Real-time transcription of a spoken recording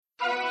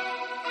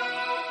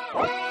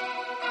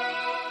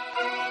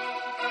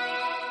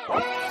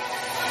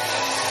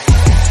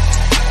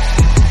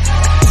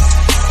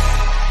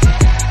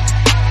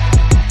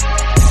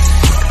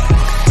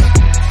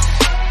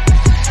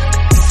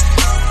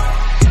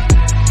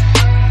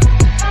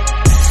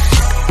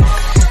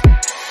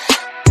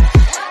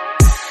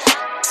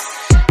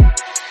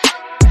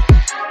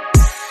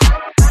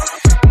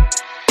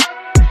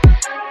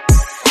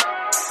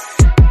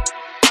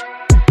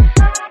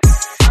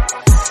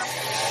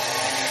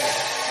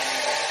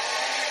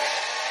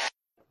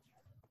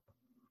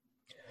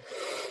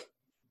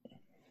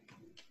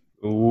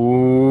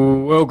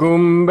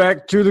Welcome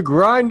back to the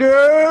grinder.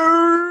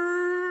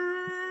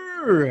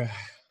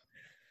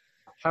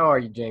 How are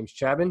you, James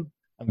Chapman?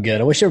 I'm good.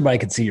 I wish everybody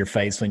could see your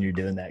face when you're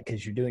doing that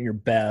because you're doing your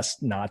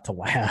best not to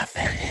laugh.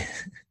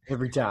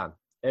 Every time.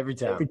 I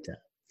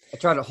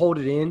try to hold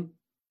it in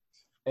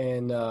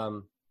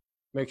and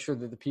make sure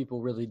that the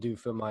people really do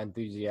feel my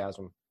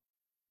enthusiasm.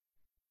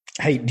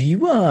 Hey, did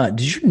your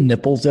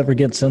nipples ever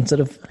get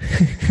sensitive?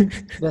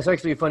 That's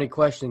actually a funny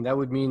question. That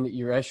would mean that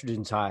your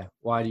estrogen's high.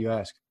 Why do you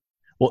ask?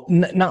 Well,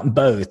 not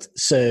both.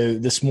 So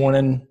this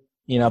morning,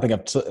 I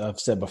think I've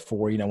said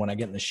before, when I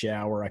get in the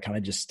shower, I kind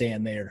of just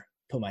stand there,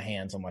 put my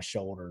hands on my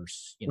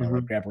shoulders, I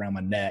grab around my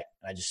neck.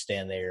 And I just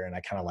stand there and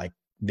I kind of like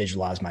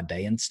visualize my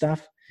day and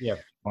stuff. Yeah.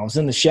 While I was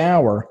in the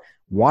shower,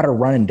 water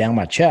running down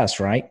my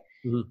chest, right?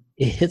 Mm-hmm.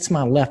 It hits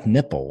my left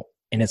nipple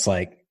and it's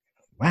like,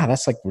 wow,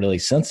 that's like really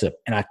sensitive.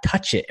 And I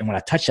touch it. And when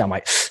I touch it, I'm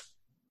like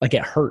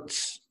it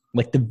hurts,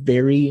 like the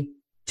very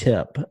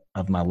tip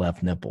of my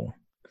left nipple.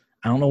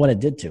 I don't know what it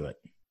did to it.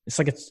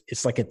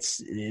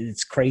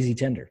 It's crazy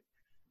tender.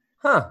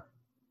 Huh.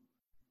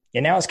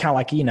 And now it's kind of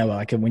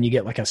like, when you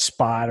get like a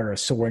spot or a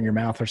sore in your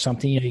mouth or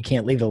something, you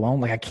can't leave it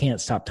alone. Like I can't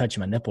stop touching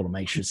my nipple to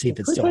make sure, see if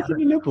it's still touching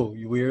your nipple,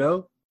 you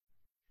weirdo.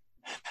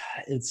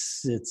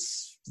 It's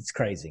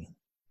crazy.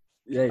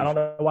 Yeah. I don't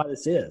know why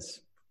this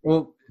is.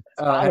 Well,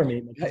 have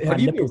you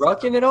been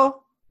rucking at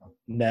all?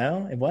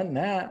 No, it wasn't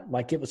that.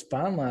 Like it was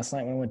fine last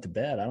night when I went to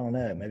bed. I don't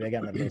know. Maybe I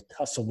got in a little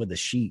tussle with the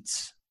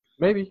sheets.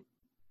 Maybe.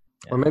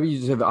 Yeah. Or maybe you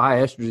just have high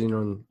estrogen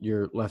on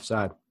your left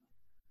side.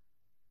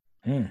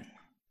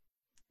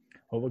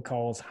 What would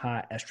cause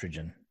high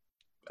estrogen?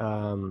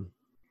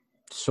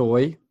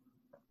 Soy.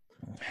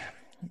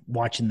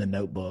 Watching The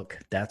Notebook.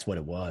 That's what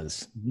it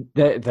was.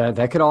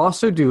 That could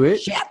also do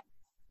it. Shit.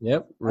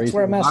 Yep. That's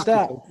where I messed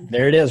up.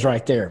 There it is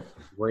right there.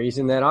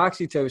 Raising that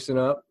oxytocin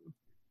up.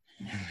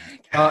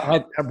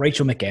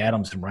 Rachel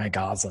McAdams and Ryan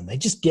Gosling. They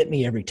just get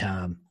me every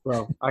time.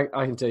 Well, I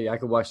can tell you, I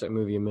could watch that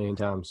movie a million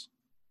times.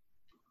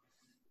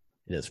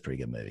 It is a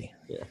pretty good movie.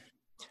 Yeah.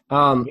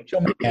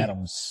 Rachel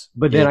McAdams.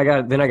 But then I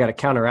got to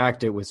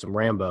counteract it with some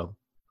Rambo.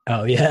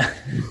 Oh yeah.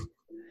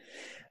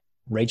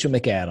 Rachel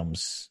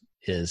McAdams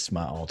is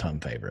my all-time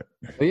favorite.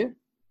 Oh yeah.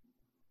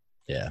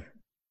 Yeah.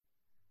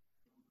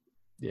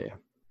 Yeah.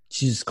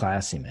 She's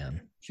classy,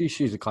 man.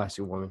 She's a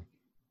classy woman.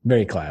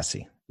 Very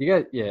classy. You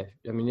got to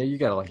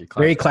like your classy.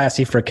 Very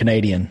classy for a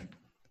Canadian.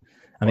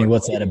 I mean,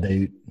 what's that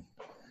about?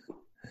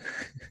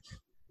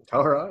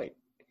 All right.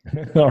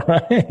 All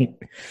right.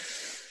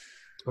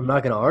 I'm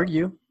not going to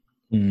argue.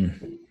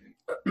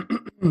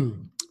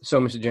 So,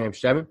 Mr. James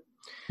Chapman.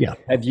 Yeah.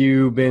 Have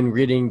you been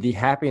reading The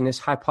Happiness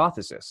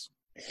Hypothesis?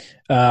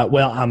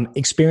 Well, I'm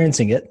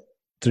experiencing it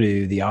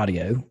through the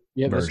audio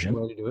version. That's a good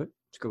way to do it.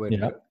 It's a good way to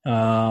do it.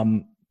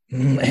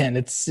 And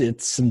it's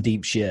some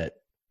deep shit.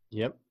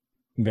 Yep.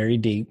 Very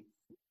deep.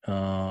 So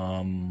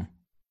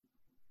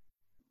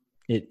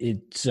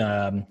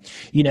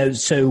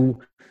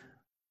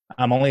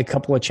I'm only a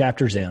couple of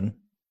chapters in.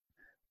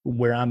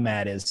 Where I'm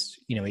at is,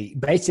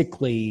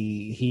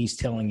 he's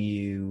telling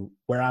you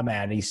where I'm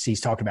at.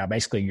 He's talking about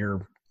basically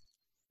your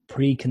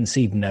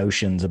preconceived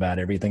notions about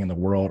everything in the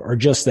world, or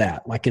just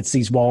that, like it's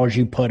these walls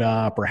you put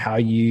up or how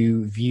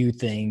you view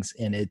things,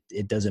 and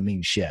it doesn't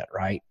mean shit,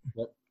 right?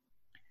 Yep.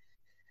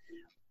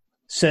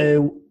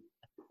 So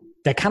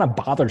that kind of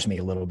bothers me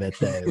a little bit,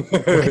 though,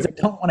 because I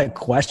don't want to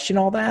question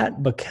all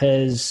that,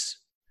 because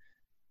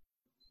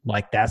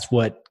like that's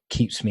what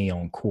keeps me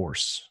on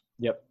course.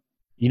 Yep.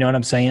 You know what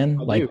I'm saying?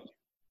 Like,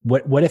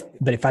 what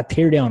if I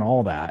tear down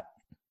all that?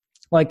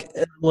 Like,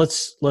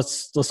 let's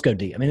go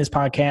deep. I mean, this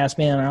podcast,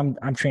 man,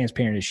 I'm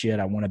transparent as shit.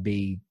 I want to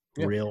be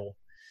real.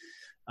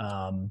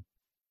 I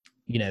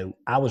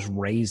was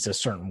raised a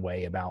certain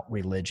way about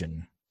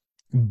religion,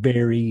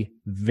 very,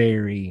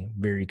 very,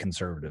 very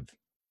conservative.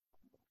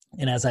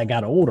 And as I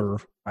got older,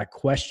 I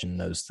questioned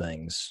those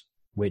things,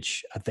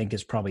 which I think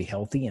is probably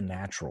healthy and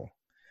natural.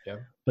 Yeah.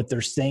 But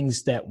there's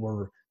things that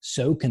were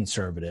so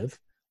conservative,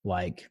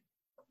 like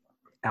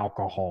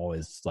alcohol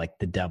is like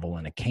the devil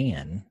in a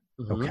can,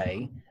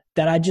 okay,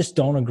 that I just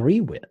don't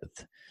agree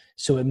with.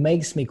 So it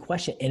makes me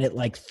question, and it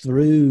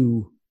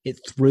threw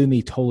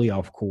me totally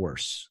off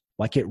course.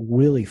 Like it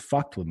really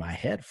fucked with my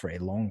head for a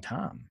long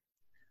time,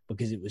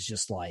 because it was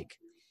just like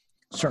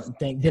certain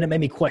things. Then it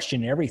made me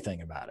question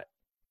everything about it.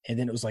 And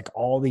then it was like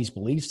all these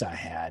beliefs I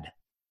had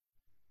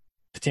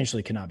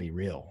potentially could not be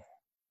real.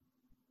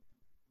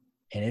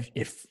 And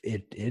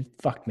it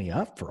fucked me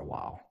up for a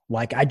while.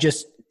 Like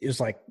it was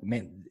like,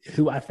 man,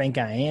 who I think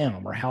I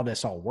am or how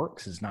this all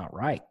works is not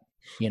right,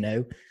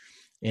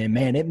 And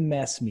man, it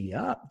messed me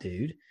up,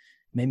 dude.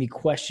 Made me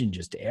question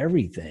just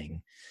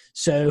everything.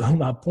 So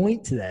my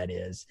point to that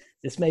is,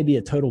 this may be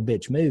a total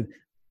bitch move,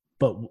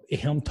 but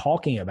him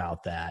talking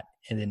about that,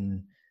 and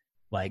then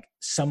like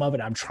some of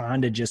it I'm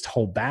trying to just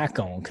hold back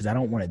on because I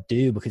don't want to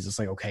do, because it's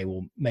like, okay,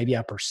 well, maybe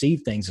I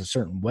perceive things a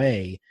certain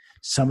way.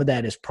 Some of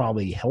that is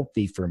probably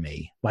healthy for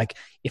me. Like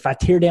if I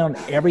tear down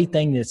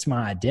everything that's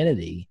my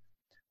identity,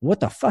 what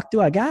the fuck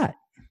do I got?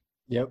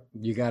 Yep.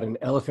 You got an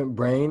elephant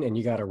brain and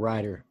you got a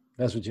rider.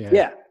 That's what you have.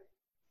 Yeah.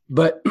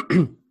 But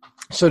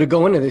so to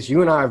go into this,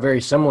 you and I are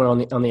very similar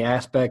on the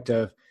aspect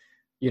of,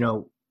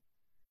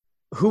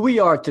 who we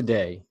are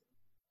today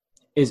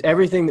is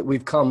everything that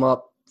we've come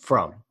up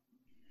from.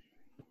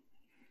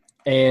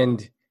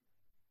 And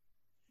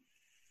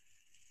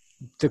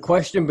the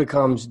question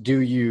becomes, do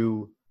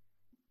you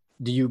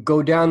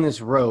go down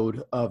this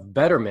road of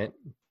betterment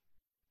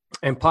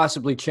and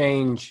possibly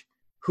change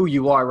who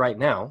you are right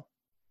now?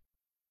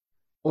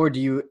 Or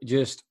do you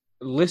just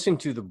listen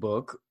to the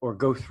book or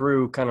go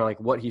through kind of like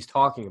what he's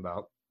talking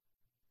about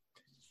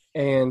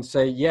and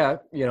say, yeah,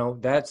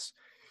 that's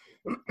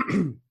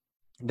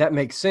that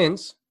makes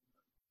sense,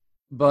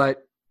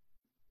 but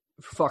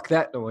fuck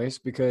that noise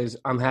because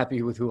I'm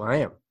happy with who I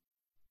am.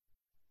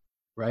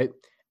 Right.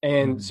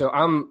 And so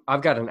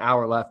I've got an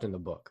hour left in the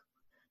book.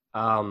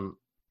 And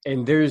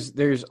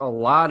there's a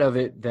lot of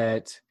it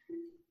that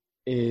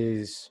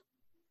it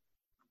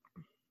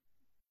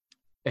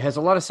has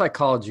a lot of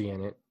psychology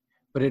in it,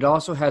 but it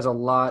also has a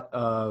lot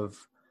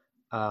of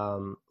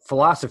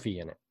philosophy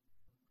in it.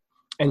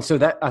 And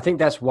so I think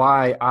that's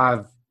why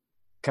I've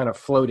kind of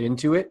flowed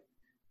into it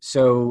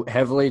so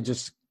heavily,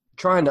 just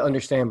trying to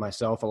understand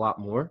myself a lot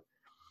more.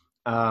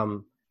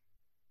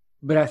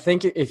 But I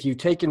think if you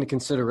take into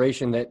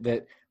consideration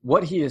that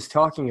what he is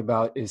talking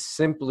about is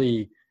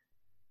simply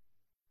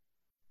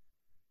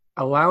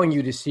allowing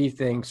you to see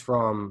things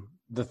from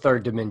the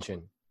third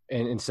dimension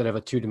and instead of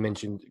a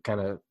 2-dimension kind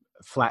of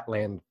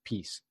flatland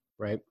piece,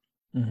 right?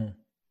 Mm-hmm.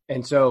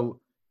 And so,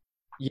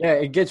 yeah,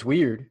 it gets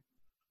weird,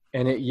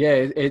 and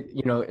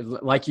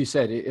like you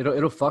said,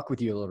 it'll fuck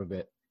with you a little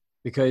bit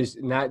because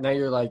now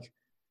you're like,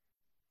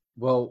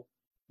 well,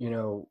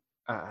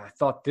 I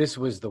thought this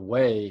was the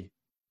way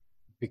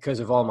because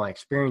of all my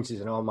experiences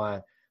and all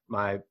my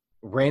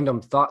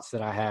random thoughts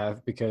that I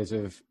have because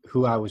of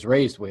who I was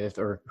raised with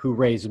or who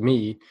raised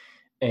me.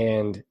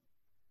 And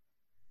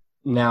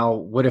now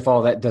what if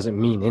all that doesn't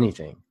mean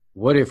anything?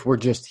 What if we're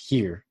just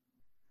here?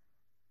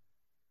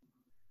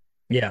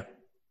 Yeah.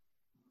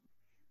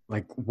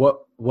 Like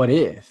what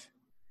if?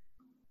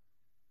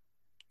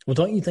 Well,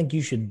 don't you think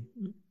you should,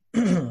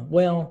 let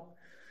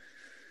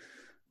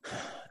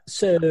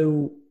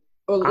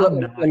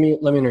me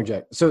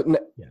interject. So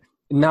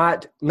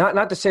not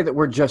to say that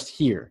we're just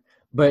here,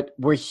 but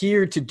we're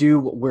here to do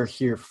what we're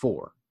here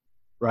for,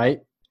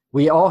 right?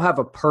 We all have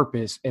a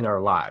purpose in our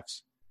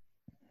lives.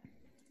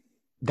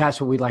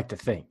 That's what we like to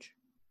think.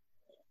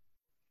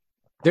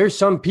 There's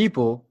some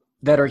people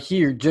that are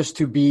here just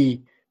to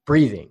be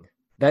breathing.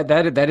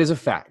 That is a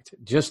fact.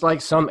 Just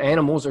like some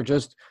animals are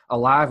just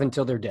alive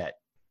until they're dead,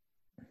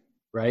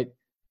 right?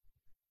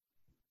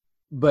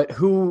 But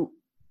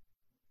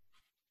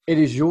it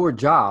is your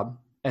job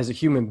as a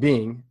human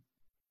being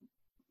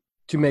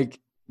to make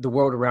the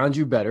world around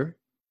you better.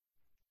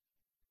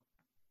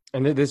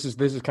 And this is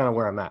kind of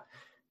where I'm at.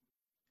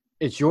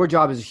 It's your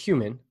job as a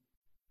human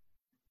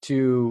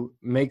to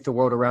make the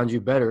world around you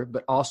better,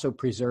 but also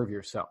preserve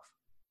yourself.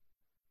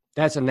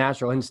 That's a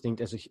natural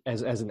instinct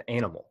as an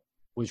animal,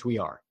 which we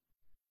are,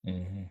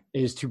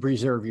 is to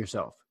preserve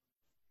yourself.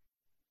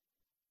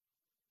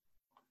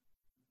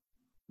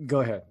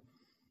 Go ahead.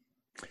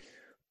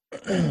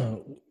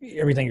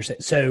 Everything you're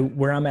saying. So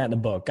where I'm at in the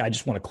book, I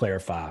just want to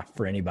clarify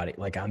for anybody,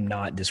 like I'm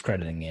not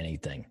discrediting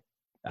anything.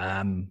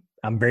 I'm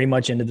very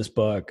much into this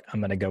book.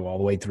 I'm going to go all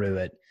the way through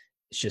it.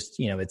 It's just,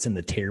 it's in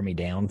the tear me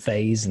down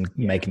phase and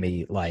making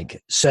me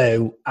like,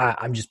 so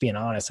I'm just being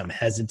honest. I'm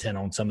hesitant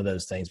on some of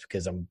those things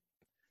because I'm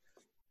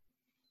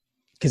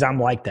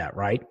like that,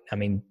 right? I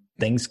mean,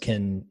 things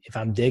can, if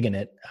I'm digging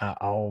it,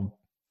 I'll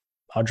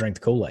drink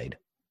the Kool-Aid,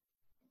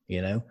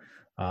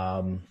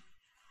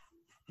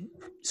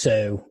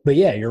 So, but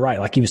yeah, you're right.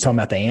 Like he was talking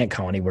about the ant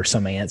colony where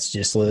some ants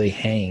just literally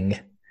hang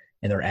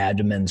and their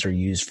abdomens are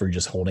used for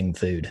just holding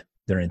food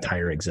their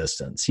entire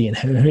existence.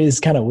 It's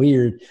kind of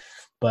weird,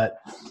 but,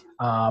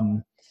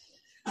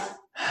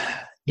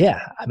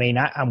 yeah, I mean,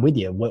 I'm with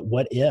you.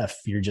 What if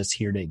you're just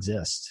here to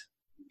exist?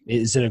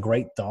 Is it a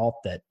great thought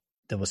that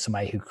there was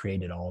somebody who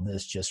created all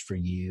this just for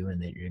you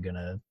and that you're going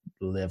to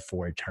live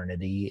for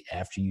eternity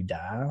after you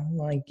die?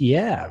 Like,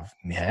 yeah,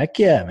 heck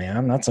yeah,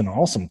 man. That's an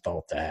awesome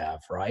thought to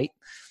have. Right.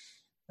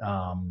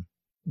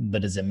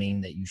 But does it mean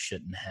that you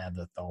shouldn't have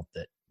the thought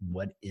that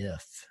what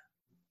if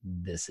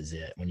this is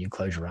it? When you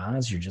close your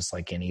eyes, you're just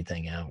like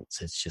anything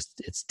else.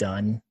 It's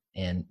done.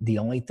 And the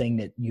only thing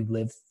that you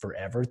live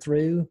forever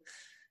through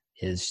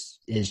is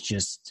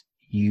just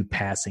you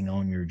passing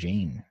on your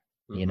gene.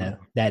 You know,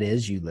 that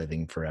is you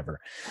living forever.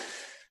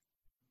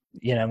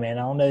 You know, man,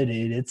 I don't know,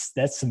 dude.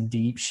 That's some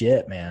deep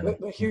shit, man.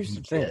 But here's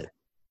the thing.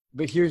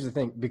 Here's the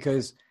thing,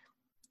 because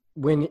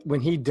when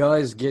he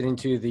does get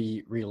into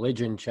the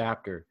religion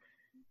chapter,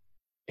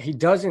 he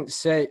doesn't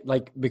say,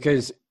 like,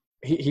 because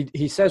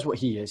he says what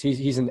he is.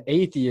 He's an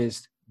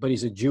atheist, but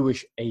he's a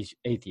Jewish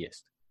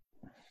atheist.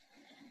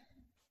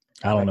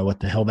 I don't know what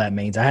the hell that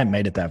means. I haven't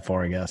made it that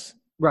far, I guess.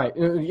 Right,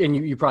 and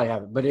you probably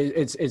haven't, but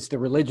it's the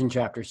religion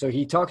chapter. So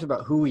he talks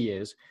about who he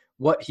is,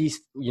 what he's,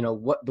 you know,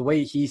 what the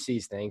way he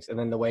sees things, and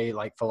then the way,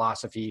 like,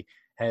 philosophy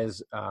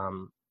has,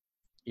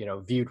 you know,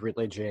 viewed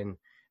religion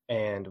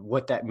and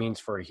what that means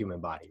for a human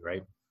body.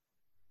 Right?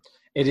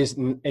 It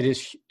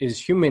is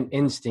human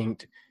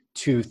instinct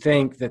to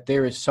think that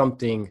there is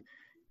something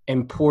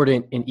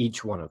important in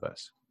each one of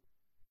us.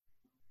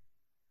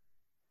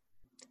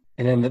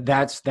 And then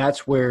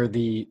that's where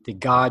the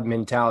God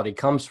mentality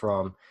comes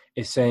from,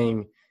 is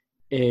saying,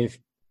 if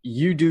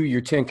you do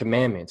your 10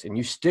 commandments and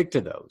you stick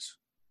to those,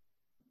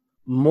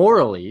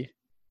 morally,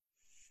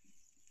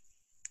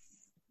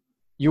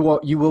 you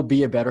will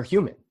be a better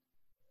human.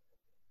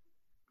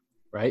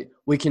 Right?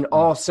 We can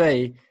all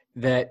say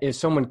that if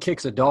someone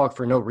kicks a dog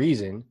for no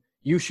reason,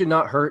 you should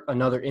not hurt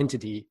another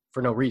entity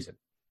for no reason.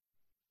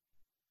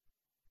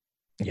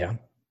 Yeah.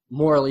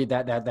 Morally,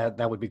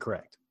 that would be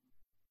correct.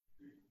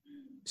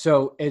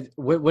 So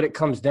what it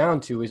comes down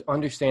to is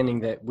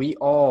understanding that we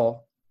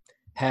all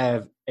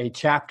have a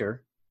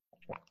chapter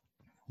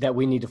that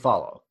we need to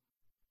follow.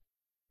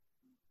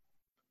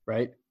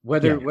 Right?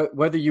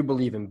 Whether you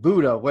believe in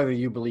Buddha, whether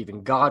you believe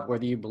in God,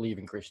 whether you believe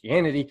in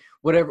Christianity,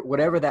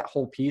 whatever that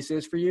whole piece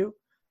is for you,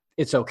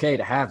 it's okay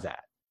to have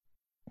that.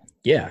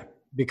 Yeah.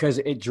 Because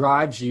it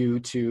drives you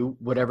to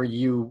whatever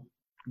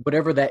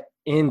that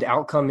end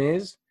outcome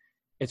is,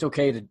 it's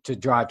okay to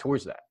drive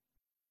towards that.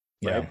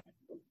 Right? Yeah.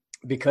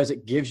 Because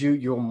it gives you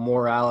your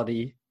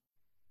morality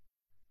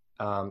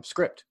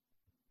script.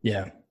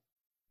 Yeah.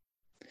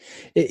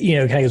 You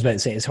know, it kind of goes back to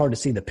saying it's hard to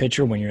see the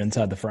picture when you're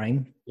inside the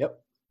frame. Yep.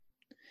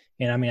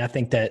 And I mean, I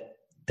think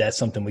that's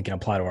something we can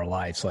apply to our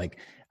lives. Like,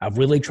 I've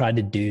really tried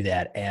to do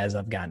that as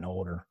I've gotten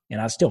older,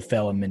 and I still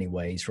fail in many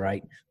ways,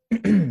 right?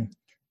 But,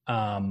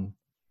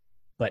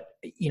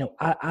 you know,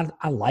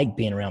 I like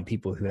being around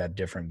people who have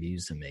different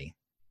views than me.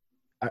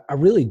 I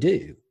really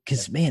do.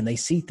 Because, man, they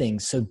see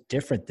things so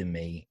different than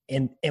me.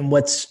 And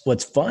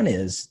what's fun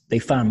is they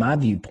find my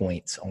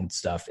viewpoints on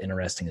stuff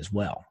interesting as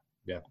well.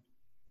 Yeah.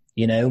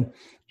 You know,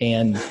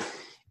 and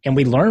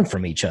we learn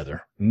from each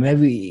other.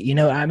 Maybe, you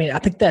know, I mean, I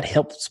think that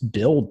helps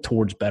build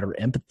towards better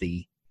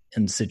empathy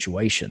in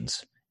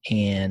situations.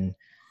 And,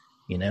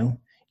 you know,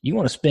 you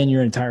want to spend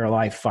your entire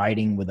life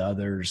fighting with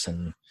others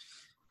and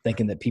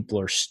thinking that people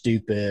are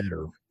stupid,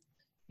 or,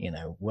 you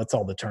know, what's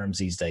all the terms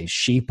these days?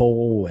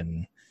 Sheeple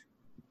and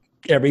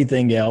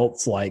everything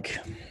else, like,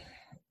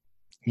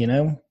 you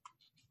know.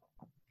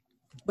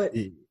 But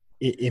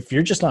if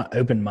you're just not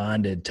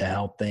open-minded to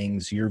how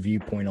things, your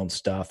viewpoint on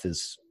stuff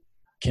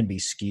can be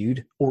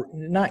skewed, or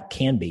not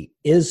can be,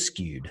 is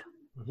skewed,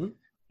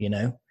 you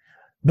know,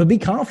 but be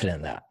confident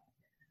in that,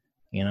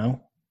 you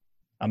know.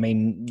 I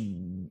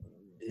mean,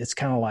 it's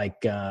kind of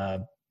like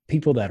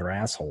people that are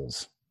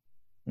assholes.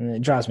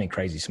 It drives me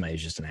crazy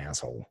somebody's just an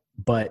asshole.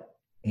 But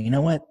you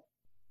know what?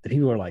 The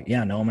people are like,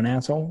 yeah, I know I'm an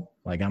asshole.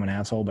 Like, I'm an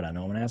asshole, but I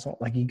know I'm an asshole.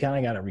 Like, you kind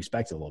of got to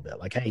respect it a little bit.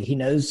 Like, hey, he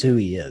knows who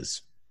he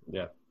is.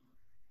 Yeah.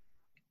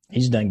 He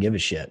just doesn't give a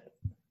shit,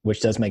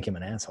 which does make him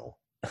an asshole.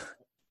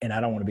 And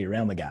I don't want to be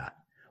around the guy.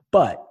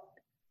 But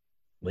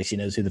at least he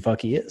knows who the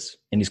fuck he is,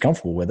 and he's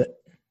comfortable with it.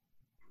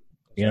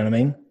 You know what I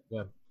mean?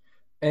 Yeah.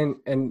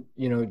 And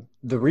you know,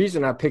 the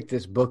reason I picked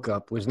this book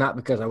up was not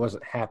because I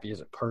wasn't happy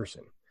as a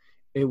person.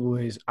 It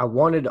was, I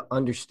wanted to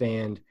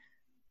understand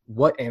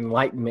what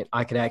enlightenment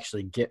I could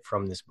actually get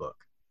from this book.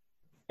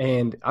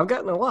 And I've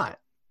gotten a lot,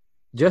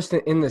 just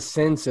in the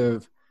sense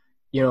of,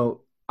 you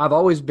know, I've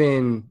always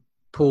been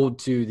pulled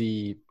to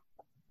the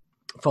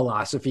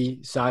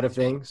philosophy side of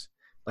things,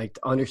 like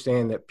to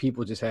understand that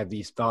people just have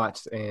these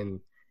thoughts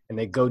and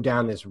they go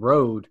down this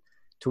road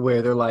to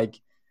where they're like,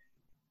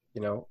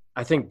 you know,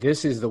 I think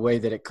this is the way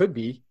that it could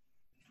be.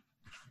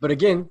 But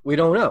again, we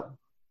don't know.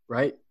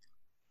 Right.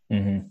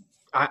 Mm-hmm.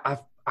 I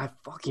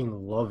fucking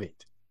love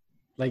it.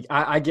 Like,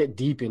 I get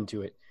deep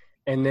into it.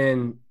 And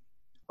then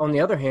on the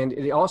other hand,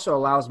 it also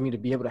allows me to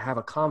be able to have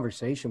a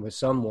conversation with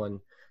someone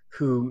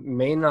who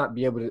may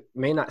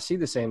not see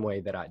the same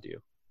way that I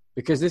do,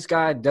 because this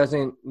guy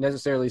doesn't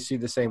necessarily see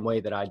the same way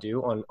that I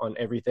do on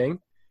everything.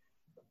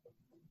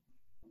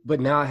 But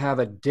now I have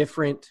a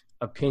different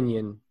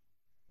opinion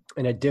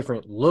and a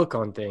different look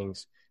on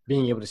things,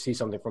 being able to see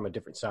something from a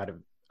different side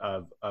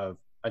of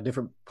a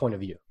different point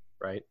of view.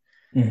 Right.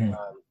 Mm-hmm.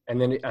 And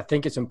then I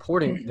think it's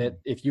important that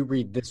if you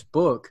read this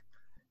book,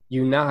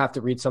 you now have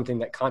to read something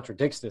that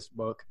contradicts this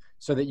book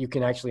so that you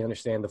can actually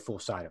understand the full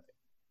side of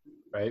it,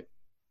 right?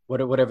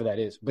 Whatever that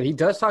is. But he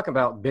does talk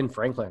about Ben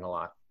Franklin a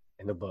lot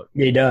in the book.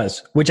 Yeah, he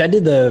does, which I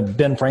did the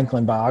Ben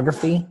Franklin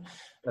biography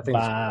I think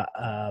by,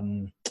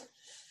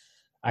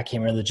 I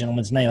can't remember the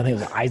gentleman's name. I think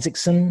it was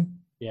Isaacson.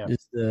 Yeah.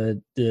 is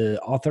the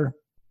author.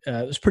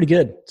 It was pretty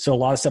good. So a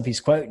lot of stuff he's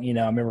quoting,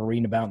 I remember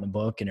reading about in the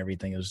book and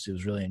everything. It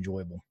was really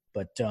enjoyable.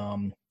 But,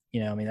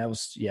 that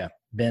was,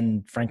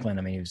 Ben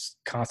Franklin. He was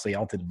constantly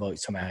all through the book,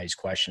 somehow he's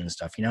questioning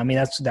stuff.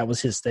 That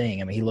was his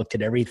thing. He looked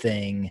at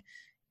everything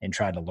and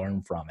tried to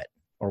learn from it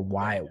or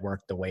why it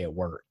worked the way it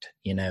worked,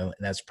 and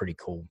that's pretty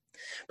cool.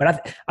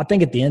 But I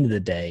think at the end of the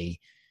day,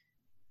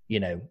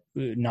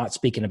 not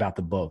speaking about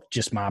the book,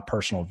 just my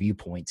personal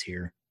viewpoints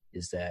here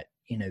is that,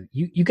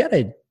 you got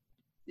to,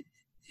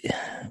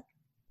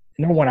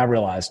 number one, I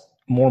realized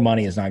more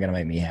money is not going to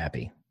make me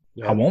happy.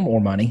 Yeah. I want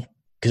more money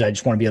because I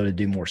just want to be able to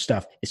do more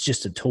stuff. It's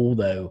just a tool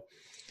though.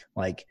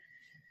 Like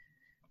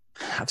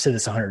I've said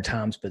this 100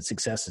 times, but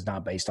success is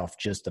not based off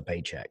just the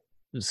paycheck.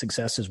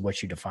 Success is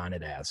what you define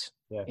it as.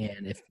 Yeah.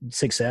 And if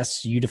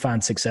you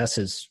define success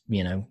as,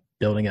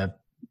 building a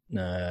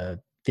 $50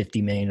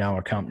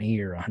 million company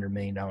or $100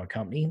 million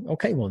company.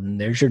 Okay. Well, then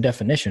there's your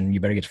definition. You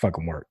better get to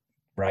fucking work.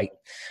 Right.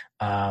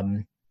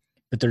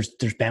 But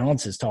there's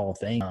balances to all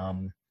things.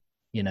 I'm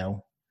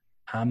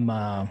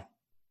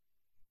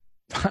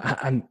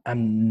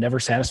never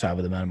satisfied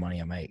with the amount of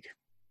money I make.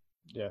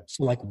 Yeah.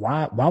 So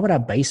why would I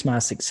base my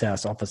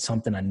success off of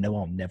something I know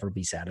I'll never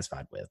be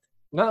satisfied with?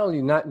 Not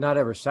only not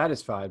ever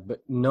satisfied,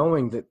 but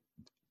knowing that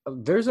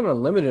there's an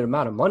unlimited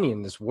amount of money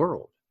in this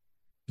world.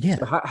 Yeah.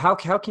 So how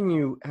can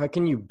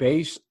you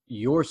base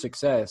your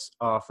success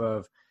off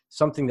of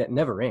something that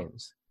never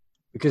ends?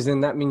 Because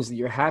then that means that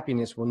your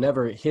happiness will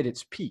never hit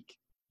its peak.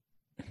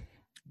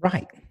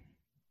 Right.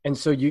 And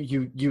so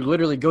you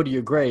literally go to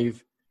your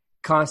grave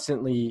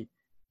constantly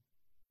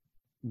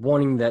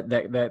wanting that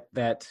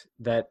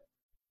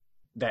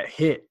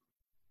hit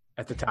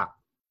at the top.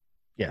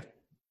 Yeah.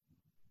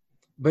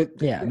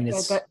 But yeah,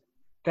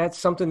 that's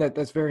something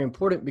that's very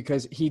important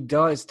because he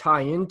does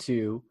tie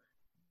into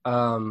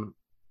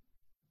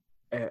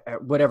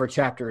whatever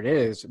chapter it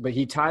is, but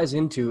he ties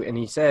into and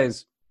he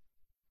says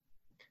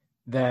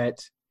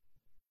that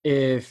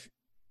if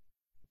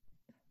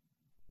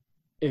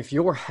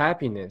your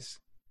happiness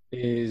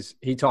is,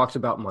 he talks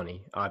about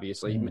money,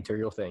 obviously,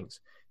 material things.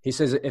 He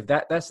says if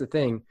that's the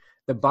thing,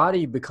 the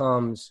body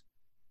becomes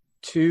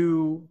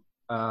too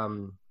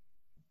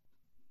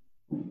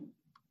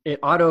it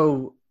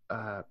auto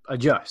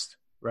adjusts,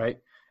 right?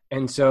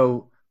 And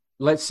so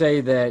let's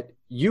say that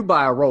you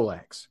buy a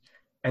Rolex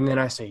and then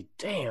I say,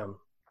 damn,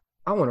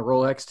 I want a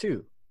Rolex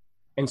too.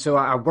 And so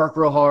I work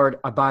real hard.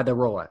 I buy the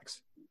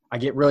Rolex. I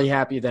get really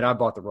happy that I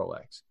bought the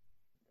Rolex.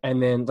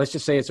 And then let's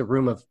just say it's a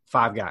room of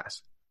 5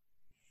 guys.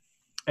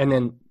 And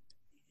then,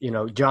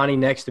 Johnny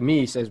next to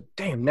me says,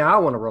 damn, now I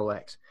want a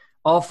Rolex.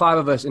 All 5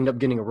 of us end up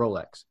getting a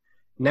Rolex.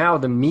 Now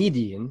the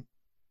median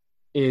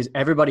is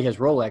everybody has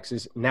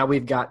Rolexes. Now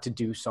we've got to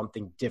do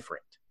something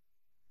different.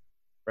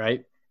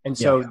 Right. And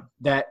so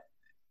that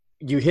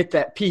you hit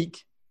that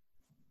peak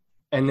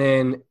and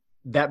then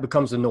that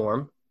becomes the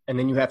norm. And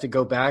then you have to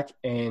go back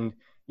and,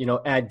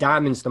 add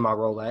diamonds to my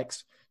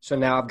Rolex. So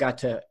now I've got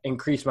to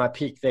increase my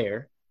peak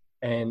there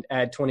and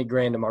add 20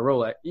 grand to my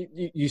Rolex.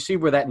 You see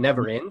where that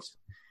never ends?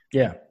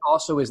 Yeah. It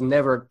also is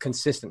never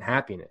consistent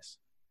happiness.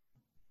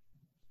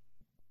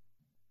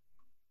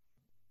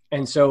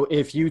 And so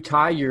if you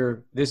tie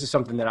this is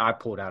something that I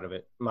pulled out of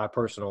it, my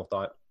personal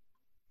thought.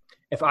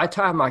 If I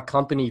tie my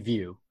company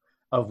view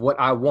of what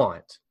I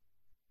want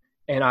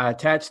and I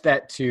attach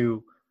that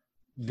to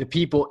the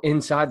people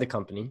inside the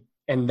company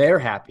and their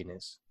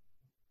happiness,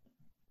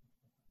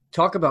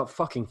 talk about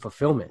fucking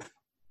fulfillment.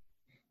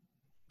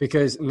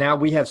 Because now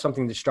we have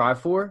something to strive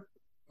for,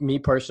 me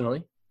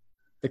personally.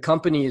 The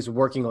company is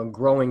working on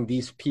growing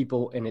these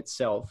people in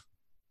itself.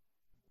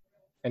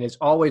 And it's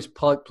always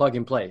plug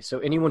and play. So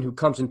anyone who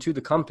comes into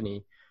the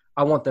company,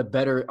 I want to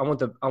better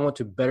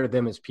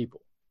them as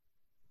people,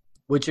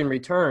 which in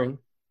return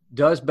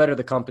does better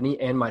the company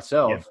and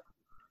myself. Yeah.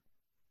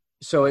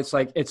 So it's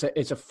like, it's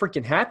a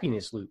freaking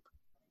happiness loop.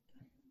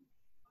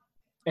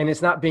 And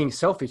it's not being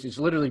selfish. It's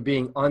literally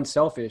being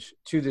unselfish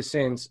to the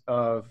sense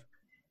of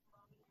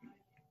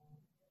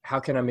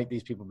how can I make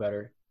these people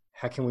better?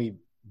 How can we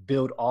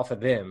build off of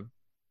them?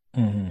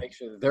 Mm-hmm. Make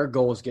sure that their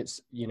goals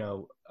gets,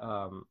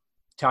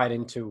 tied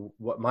into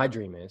what my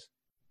dream is.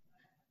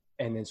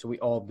 And then so we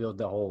all build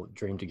the whole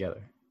dream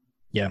together.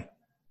 Yeah.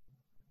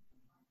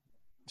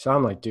 So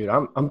I'm like, dude,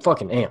 I'm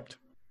fucking amped.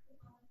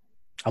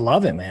 I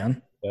love it,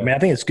 man. Yeah. I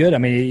think it's good.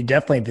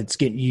 Definitely if it's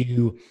getting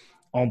you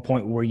on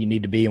point where you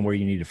need to be and where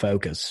you need to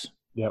focus.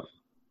 Yep.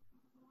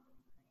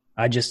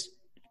 I just,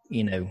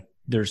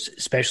 there's,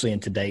 especially in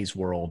today's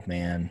world,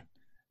 man,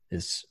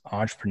 this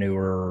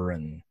entrepreneur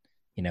and,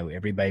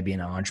 everybody being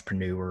an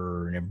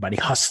entrepreneur and everybody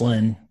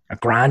hustling,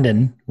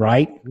 grinding,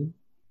 right? Mm-hmm.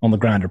 On the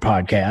Grinder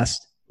podcast.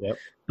 Yep.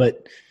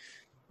 But,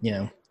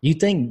 you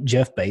think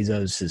Jeff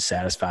Bezos is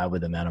satisfied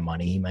with the amount of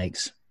money he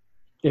makes?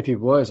 If he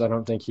was, I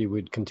don't think he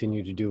would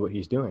continue to do what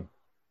he's doing.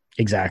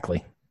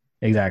 Exactly.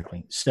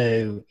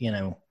 So, you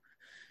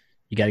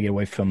got to get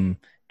away from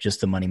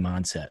just the money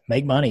mindset.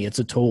 Make money. It's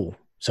a tool.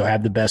 So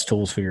have the best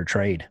tools for your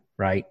trade,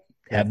 right?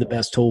 Have the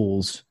best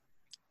tools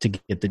to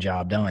get the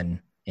job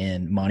done.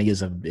 and money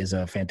is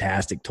a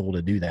fantastic tool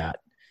to do that.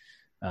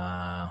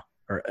 Not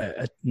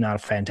a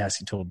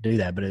fantastic tool to do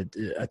that, but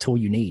a tool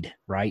you need,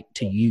 right,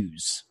 to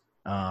use.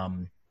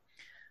 But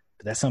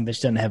that some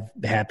bitch doesn't have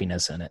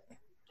happiness in it.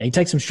 And you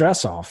take some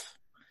stress off,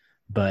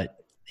 but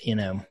I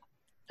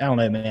don't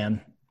know,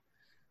 man.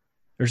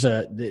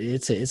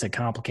 It's a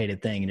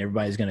complicated thing, and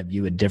everybody's going to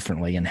view it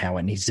differently and how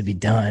it needs to be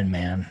done,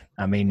 man.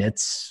 I mean,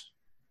 it's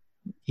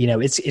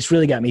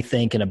really got me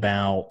thinking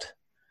about,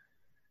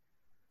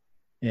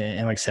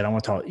 and like I said, I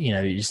want to talk,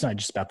 it's not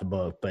just about the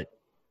book, but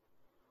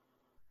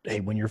hey,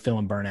 when you're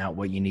feeling burnout,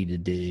 what you need to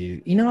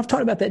do. I've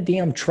talked about that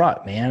damn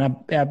truck,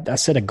 man. I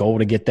set a goal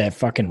to get that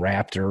fucking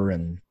Raptor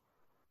and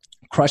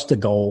crushed the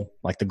goal.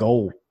 Like, the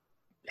goal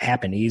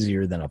happened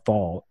easier than I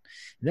thought.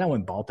 And then I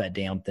went and bought that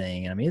damn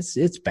thing. I mean,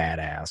 it's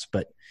badass,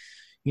 but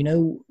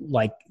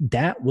like,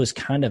 that was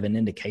kind of an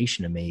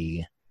indication to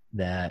me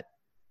that,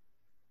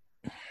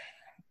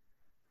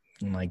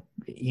 like,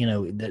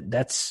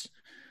 that's,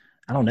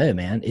 I don't know,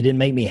 man. It didn't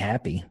make me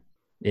happy.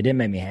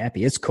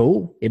 It's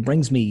cool. It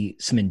brings me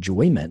some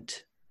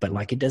enjoyment, but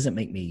like, it doesn't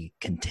make me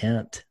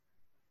content.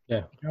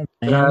 Yeah.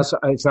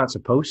 It's not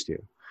supposed to,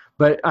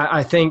 but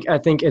I think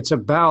it's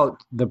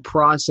about the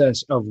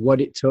process of what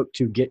it took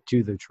to get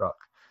to the truck.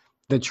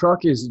 The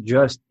truck is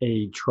just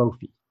a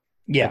trophy.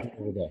 Yeah. At the end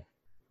of the day,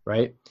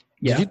 right?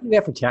 Yeah. Did you do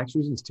that for tax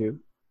reasons too?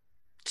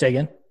 Say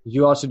again? Did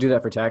you also do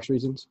that for tax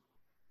reasons?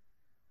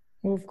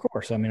 Well, of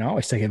course. I mean, I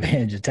always take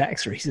advantage of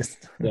tax reasons.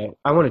 Yeah.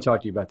 I want to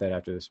talk to you about that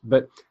after this,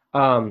 but,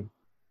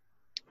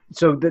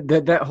 so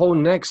that whole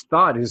next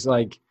thought is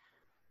like,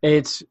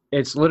 it's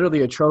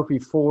literally a trophy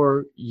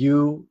for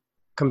you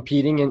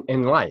competing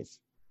in life,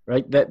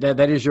 right?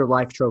 That is your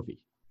life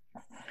trophy.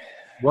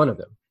 One of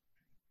them.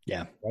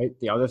 Yeah. Right.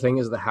 The other thing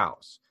is the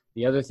house.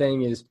 The other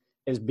thing is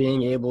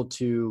being able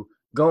to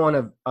go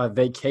on a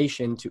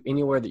vacation to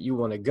anywhere that you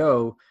want to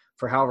go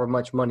for however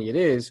much money it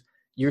is.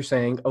 You're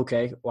saying,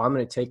 okay, well, I'm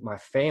going to take my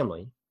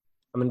family.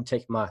 I'm going to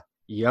take my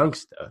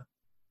youngster,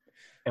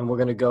 and we're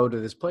going to go to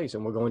this place,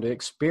 and we're going to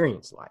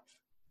experience life.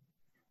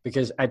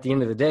 Because at the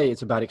end of the day,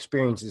 it's about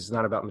experiences. It's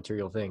not about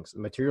material things. The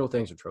material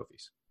things are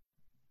trophies.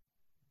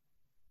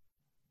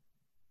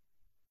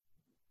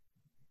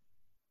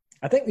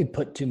 I think we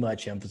put too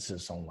much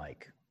emphasis on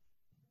like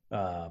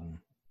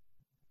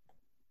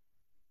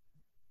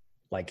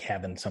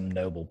having some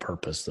noble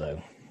purpose,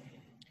 though.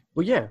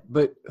 Well, yeah,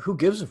 but who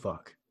gives a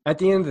fuck? At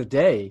the end of the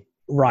day,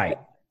 right?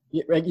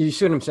 You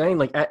see what I'm saying?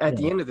 Like at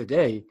the end of the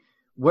day,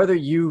 whether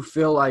you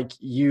feel like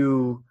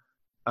you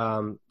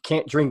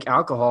can't drink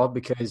alcohol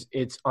because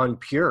it's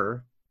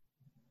unpure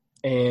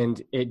and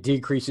it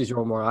decreases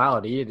your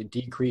morality, it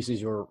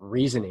decreases your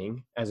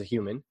reasoning as a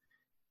human,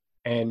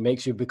 and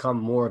makes you become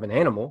more of an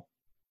animal,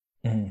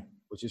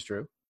 which is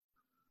true,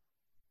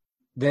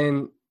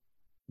 then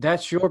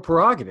that's your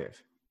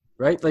prerogative,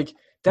 right? Like,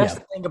 that's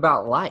the thing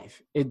about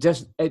life. It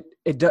does,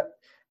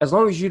 as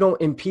long as you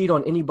don't impede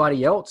on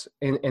anybody else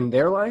in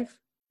their life,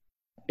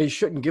 it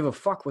shouldn't give a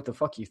fuck what the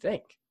fuck you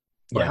think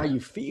or how you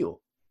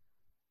feel.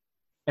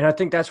 And I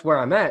think that's where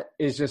I'm at,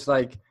 is just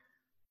like,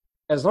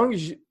 as long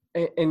as you,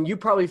 and you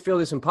probably feel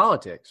this in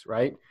politics,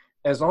 right?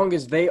 As long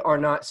as they are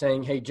not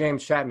saying, hey,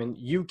 James Chapman,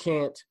 you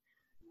can't,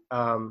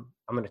 I'm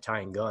going to tie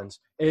in guns.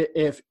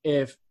 If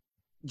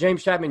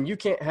James Chapman, you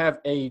can't have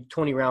a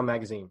 20-round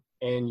magazine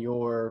in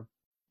your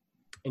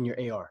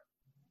AR.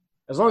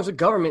 As long as the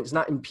government is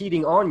not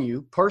impeding on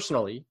you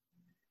personally,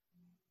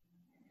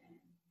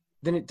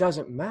 then it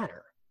doesn't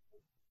matter.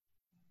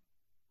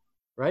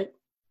 Right?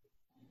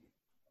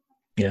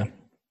 Yeah.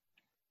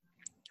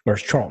 Or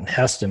as Charlton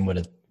Heston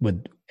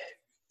would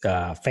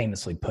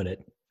famously put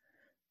it,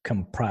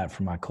 come pry it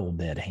from my cold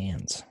dead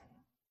hands.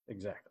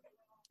 Exactly.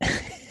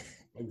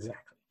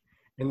 Exactly.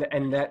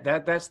 And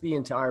that's the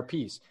entire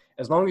piece.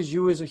 As long as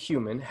you as a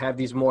human have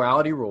these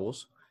morality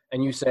rules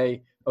and you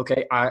say,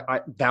 okay,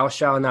 I thou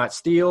shalt not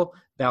steal,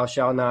 thou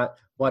shalt not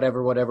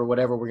whatever, we're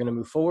going to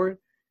move forward.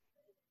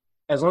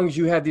 As long as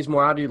you have these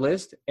morality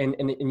lists and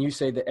you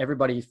say that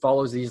everybody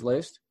follows these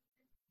lists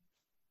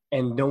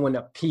and no one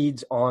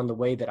impedes on the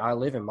way that I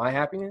live and my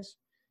happiness,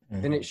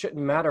 then it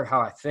shouldn't matter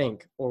how I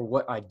think or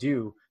what I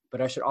do,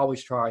 but I should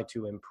always try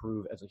to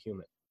improve as a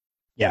human.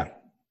 Yeah.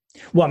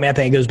 Well, I mean, I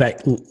think it goes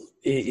back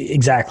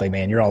exactly,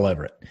 man. You're all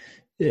over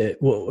it.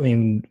 Well, I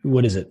mean,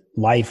 what is it?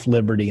 Life,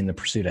 liberty, and the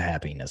pursuit of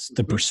happiness.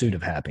 The pursuit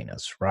of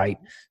happiness, right?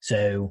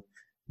 So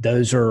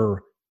those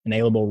are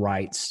inalienable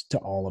rights to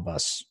all of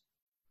us.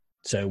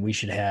 So we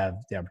should have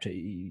the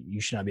opportunity. You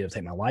should not be able to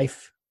take my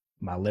life,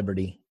 my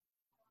liberty,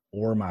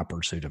 or my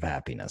pursuit of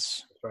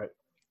happiness. That's right.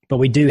 But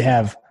we do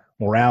have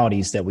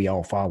moralities that we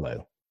all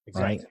follow,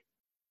 Exactly. right?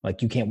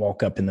 Like, you can't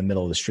walk up in the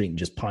middle of the street and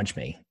just punch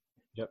me.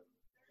 Yep.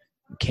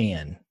 You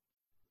can,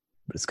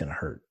 but it's going to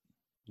hurt.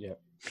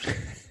 Yep.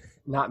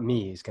 Not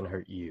me. It's going to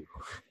hurt you.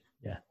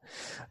 Yeah.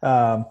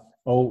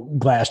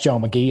 Glass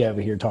John McGee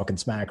over here talking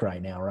smack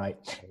right now, right?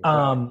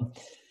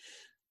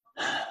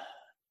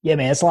 Yeah,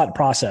 man, it's a lot to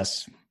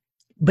process.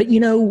 But,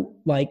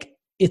 like,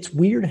 it's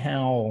weird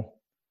how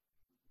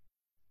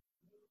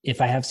if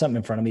I have something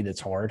in front of me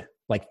that's hard,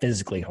 like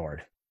physically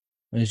hard,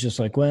 And it's just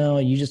like,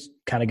 well, you just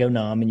kind of go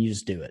numb and you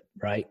just do it,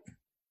 right?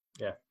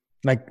 Yeah.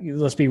 Like,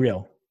 let's be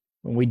real.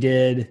 When we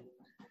did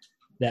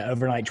that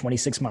overnight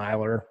 26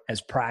 miler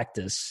as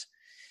practice,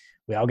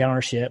 we all got on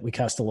our shit. We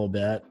cussed a little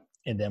bit,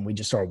 and then we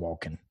just started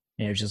walking.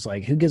 And it was just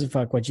like, who gives a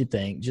fuck what you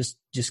think? Just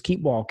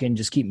keep walking.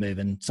 Just keep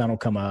moving. Sun will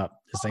come up.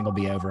 This thing will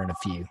be over in a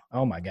few.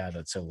 Oh my God,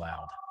 that's so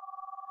loud.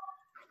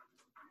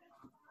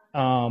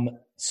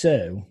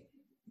 So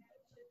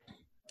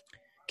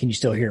can you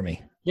still hear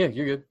me? Yeah,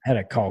 you're good. I had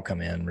a call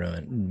come in,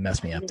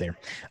 mess me up there.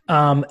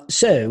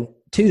 So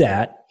to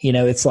that,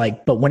 it's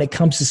like, but when it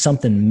comes to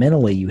something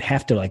mentally, you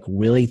have to like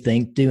really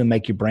think, and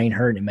make your brain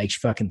hurt, and it makes you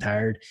fucking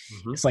tired.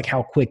 Mm-hmm. It's like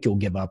how quick you'll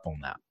give up on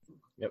that.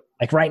 Yep.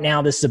 Like right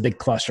now, this is a big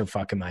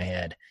clusterfuck in my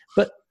head,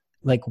 but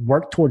like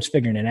work towards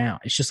figuring it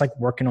out. It's just like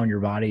working on your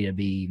body to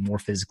be more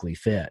physically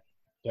fit.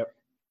 Yep.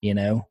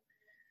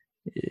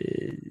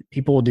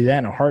 People will do that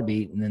in a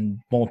heartbeat and then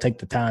won't take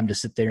the time to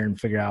sit there and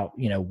figure out,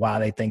 why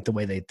they think the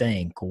way they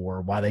think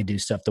or why they do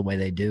stuff the way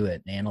they do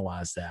it and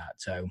analyze that.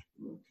 So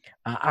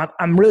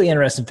I'm really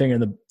interested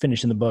in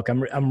finishing the book.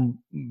 I'm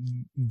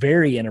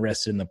very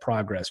interested in the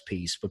progress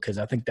piece because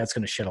I think that's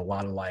going to shed a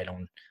lot of light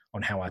on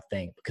how I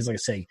think. Because like I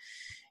say,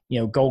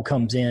 goal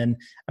comes in.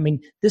 I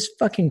mean, this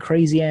fucking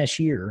crazy ass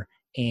year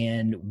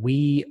and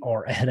we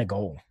are ahead of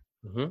goal.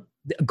 Mm-hmm.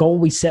 The goal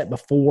we set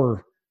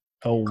before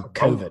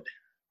COVID.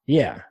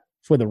 Yeah.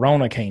 Before the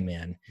Rona came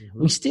in,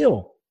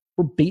 mm-hmm.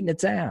 We're beating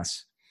its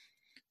ass.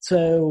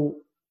 So,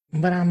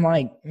 but I'm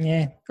like,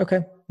 yeah,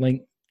 okay.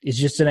 Like, it's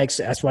just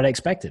that's what I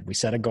expected. We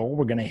set a goal.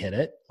 We're going to hit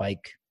it.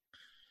 Like,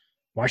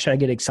 why should I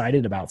get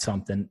excited about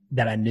something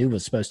that I knew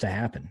was supposed to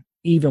happen,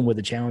 even with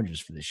the challenges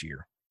for this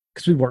year?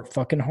 Because we worked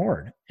fucking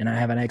hard and I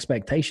have an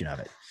expectation of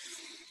it,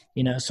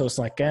 so it's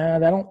like, that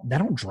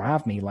don't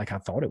drive me like I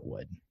thought it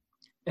would.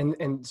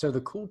 And so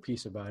the cool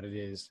piece about it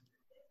is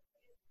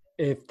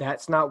if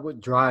that's not what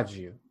drives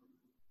you,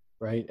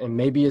 right? And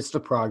maybe it's the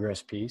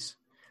progress piece.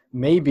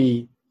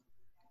 Maybe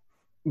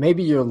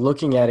you're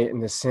looking at it in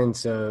the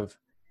sense of,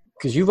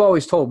 because you've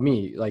always told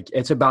me, like,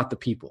 it's about the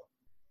people,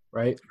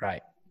 right?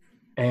 Right.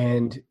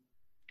 And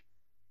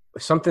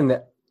something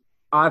that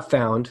I've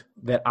found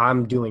that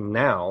I'm doing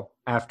now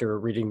after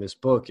reading this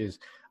book is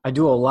I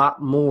do a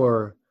lot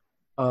more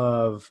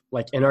of,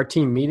 like, in our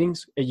team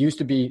meetings, it used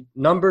to be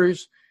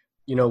numbers,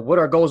 what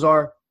our goals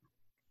are,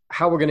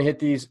 how we're going to hit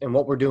these, and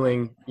what we're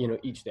doing,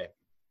 each day.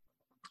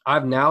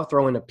 I've now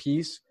thrown in a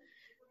piece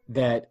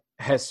that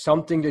has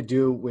something to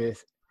do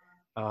with,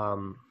 a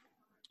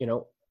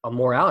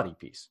morality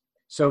piece.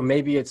 So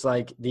maybe it's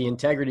like the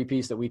integrity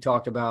piece that we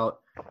talked about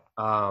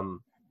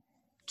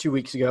 2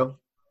 weeks ago.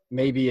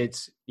 Maybe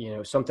it's,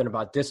 something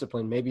about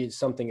discipline. Maybe it's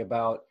something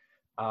about,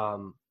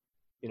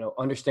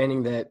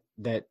 understanding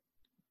that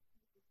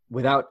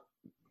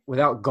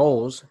without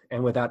goals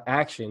and without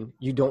action,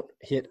 you don't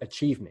hit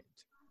achievement,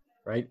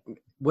 right?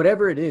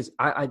 Whatever it is,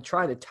 I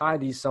try to tie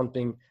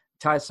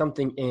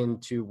something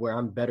into where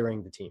I'm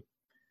bettering the team.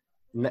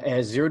 It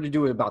has zero to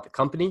do about the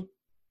company.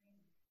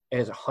 It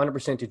has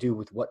 100% to do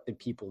with what the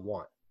people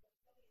want,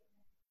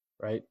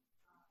 right?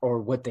 Or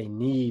what they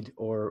need,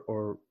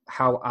 or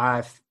how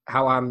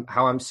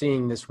I'm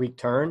seeing this week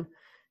turn.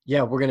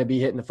 Yeah, we're going to be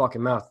hitting the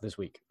fucking mouth this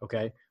week.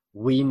 Okay.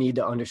 We need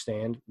to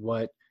understand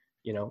what,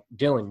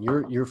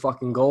 Dylan, your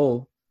fucking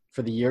goal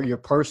for the year, your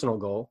personal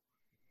goal.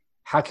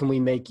 How can we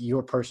make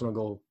your personal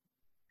goal,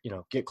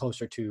 get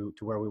closer to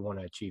where we want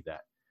to achieve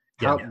that?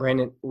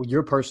 Brandon,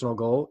 your personal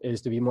goal is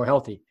to be more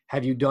healthy.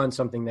 Have you done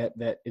something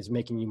that is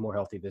making you more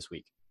healthy this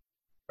week?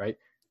 Right?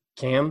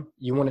 Cam,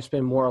 you want to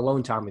spend more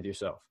alone time with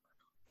yourself.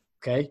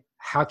 Okay.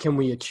 How can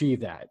we achieve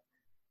that?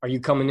 Are you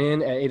coming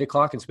in at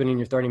 8:00 and spending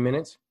your 30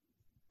 minutes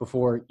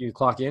before you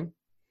clock in?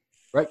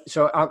 Right.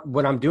 So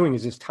what I'm doing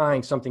is just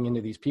tying something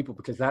into these people,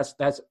 because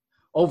that's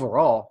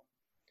overall,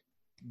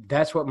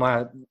 that's what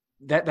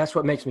that's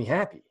what makes me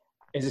happy,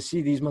 is to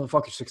see these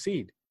motherfuckers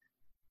succeed.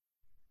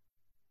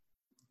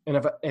 And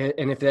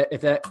if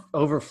that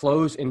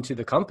overflows into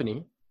the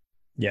company,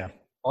 yeah,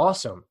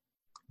 awesome.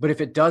 But if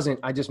it doesn't,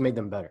 I just made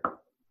them better.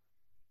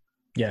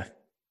 Yeah,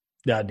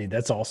 dude,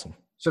 that's awesome.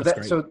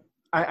 So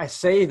I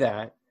say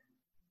that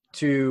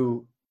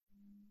to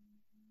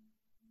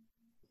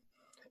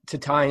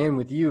tie in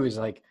with you is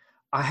like,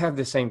 I have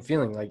the same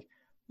feeling. Like,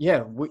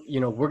 yeah,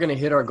 we're going to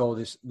hit our goal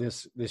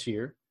this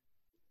year.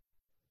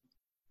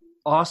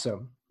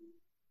 Awesome.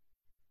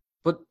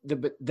 But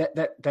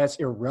that's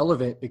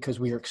irrelevant because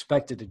we are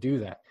expected to do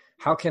that.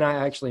 How can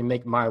I actually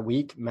make my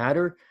week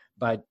matter?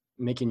 By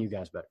making you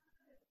guys better.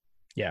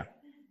 Yeah.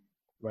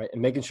 Right.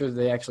 And making sure that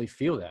they actually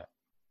feel that.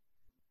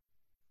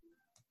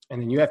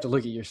 And then you have to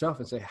look at yourself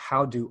and say,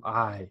 how do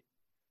I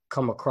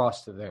come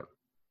across to them?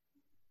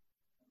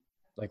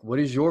 Like, what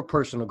is your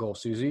personal goal,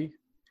 Susie?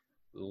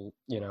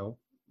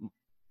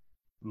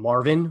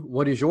 Marvin,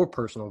 what is your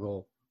personal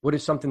goal? What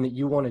is something that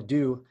you want to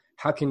do?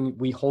 How can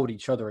we hold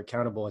each other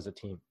accountable as a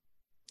team?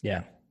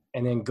 Yeah.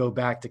 And then go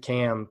back to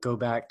Cam, go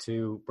back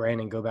to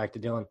Brandon, go back to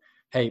Dylan.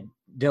 Hey,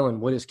 Dylan,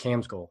 what is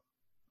Cam's goal?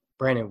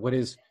 Brandon, what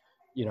is,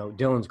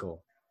 Dylan's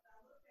goal?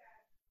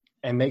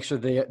 and make sure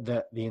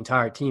that the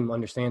entire team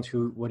understands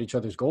what each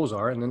other's goals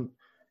are. And then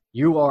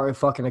you are a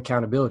fucking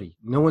accountability.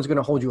 No one's going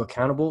to hold you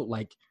accountable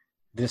like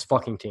this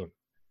fucking team.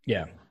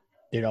 Yeah.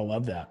 Dude, I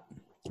love that.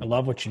 I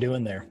love what you're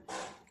doing there.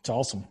 It's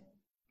awesome.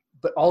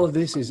 But all of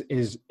this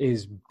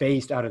is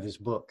based out of this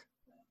book.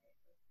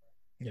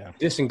 Yeah.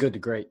 This and Good to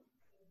Great.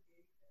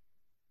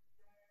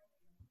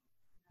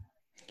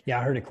 Yeah,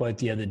 I heard a quote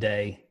the other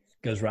day.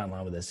 Goes right in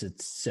line with this.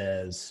 It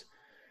says,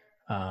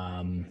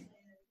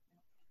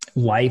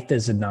 life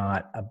is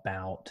not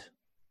about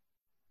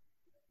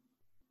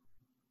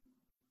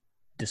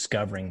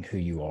discovering who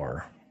you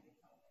are.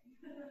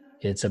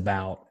 It's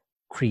about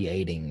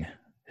creating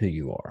who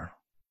you are.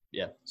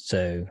 Yeah.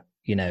 So,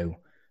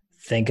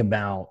 think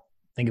about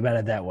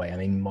it that way. I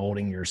mean,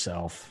 molding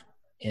yourself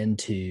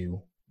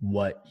into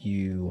what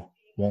you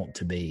want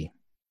to be.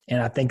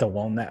 And I think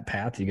along that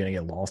path, you're going to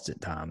get lost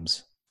at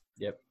times.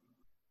 Yep.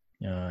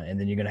 And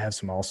then you're going to have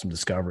some awesome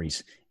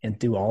discoveries. And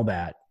through all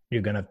that,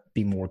 you're going to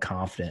be more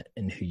confident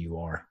in who you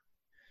are.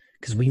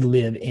 Because we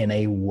live in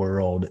a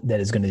world that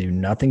is going to do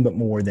nothing but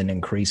more than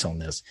increase on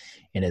this.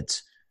 And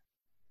it's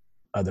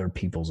other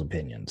people's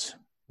opinions.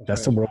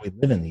 That's the world we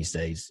live in these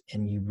days.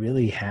 And you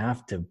really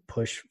have to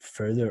push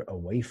further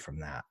away from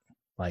that.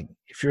 Like,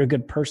 if you're a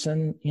good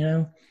person,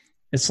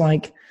 it's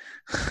like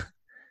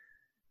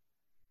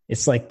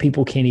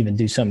people can't even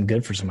do something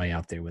good for somebody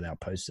out there without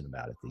posting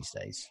about it these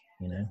days,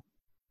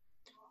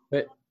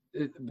 But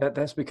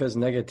that's because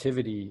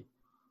negativity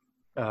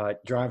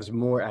drives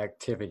more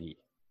activity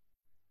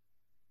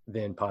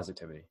than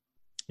positivity.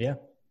 Yeah.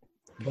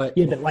 But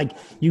like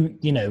if you're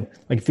going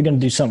to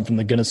do something from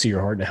the goodness of your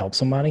heart to help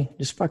somebody,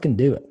 just fucking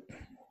do it.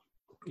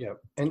 Yeah.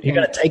 And you're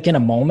going to take in a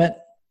moment.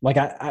 Like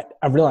I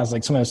realized,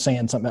 like, somebody was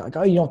saying something about, like,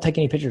 oh, you don't take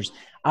any pictures.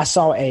 I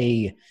saw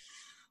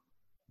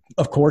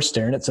of course,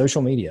 staring at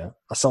social media,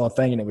 I saw a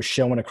thing and it was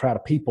showing a crowd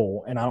of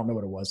people, and I don't know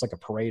what it was, like a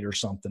parade or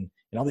something.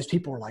 And all these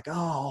people were like,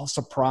 oh,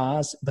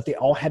 surprise. But they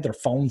all had their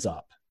phones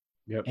up.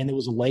 Yep. And there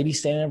was a lady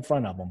standing in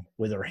front of them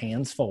with her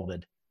hands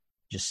folded,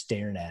 just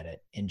staring at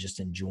it and just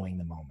enjoying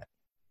the moment.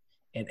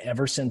 And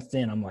ever since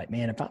then, I'm like,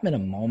 man, if I'm in a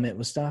moment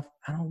with stuff,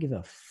 I don't give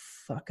a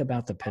fuck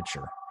about the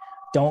picture.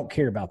 Don't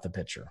care about the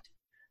picture.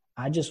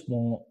 I just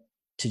want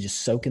to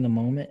just soak in the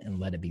moment and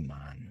let it be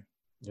mine.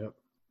 Yep.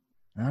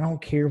 I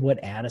don't care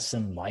what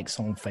Addison likes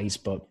on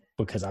Facebook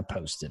because I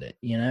posted it,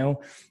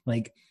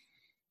 Like,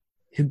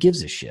 who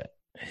gives a shit?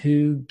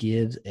 Who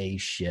gives a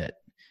shit?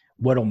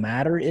 What'll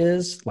matter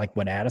is, like,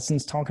 what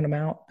Addison's talking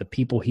about, the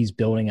people he's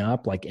building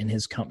up, like, in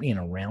his company and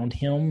around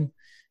him.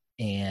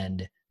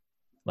 And,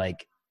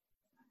 like,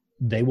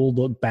 they will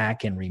look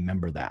back and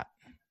remember that.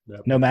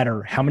 Yep. No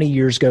matter how many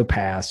years go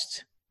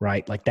past,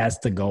 right? Like, that's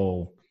the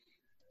goal.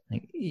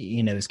 Like,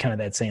 it's kind of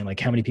that saying, like,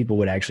 how many people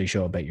would actually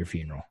show up at your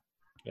funeral?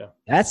 Yeah.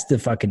 That's the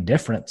fucking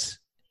difference.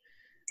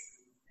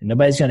 And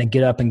nobody's going to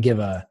get up and give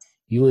a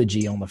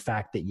eulogy on the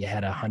fact that you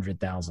had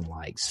 100,000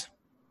 likes.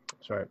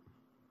 That's right.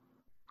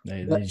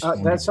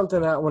 That's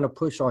something that I want to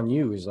push on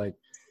you is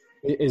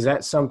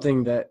that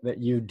something that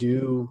you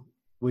do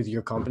with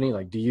your company?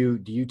 Like, do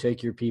you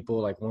take your people,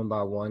 like, one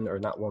by one, or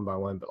not one by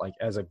one, but like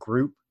as a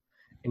group,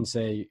 and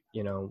say,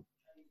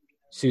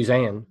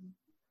 Suzanne,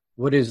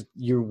 what is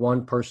your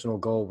one personal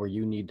goal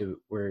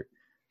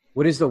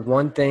what is the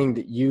one thing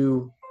that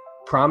you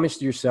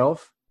promised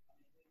yourself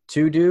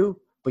to do,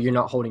 but you're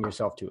not holding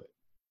yourself to it?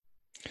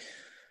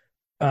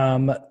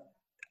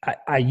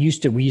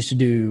 We used to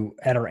do,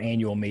 at our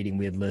annual meeting,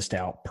 we'd list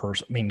out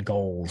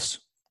goals,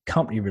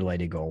 company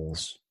related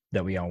goals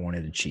that we all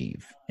wanted to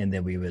achieve. And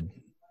then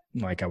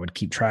I would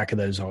keep track of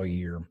those all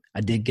year.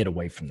 I did get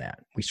away from that.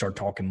 We started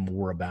talking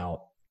more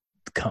about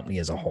the company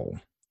as a whole.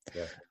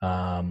 Yeah.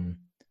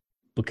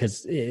 But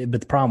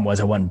the problem was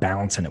I wasn't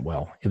balancing it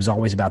well. It was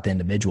always about the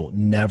individual,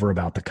 never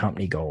about the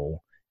company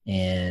goal.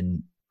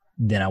 And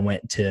then I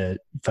went to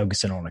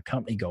focusing on a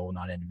company goal,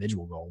 not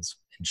individual goals,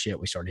 and shit,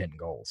 we started hitting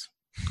goals.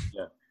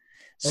 Yeah.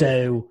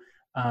 So,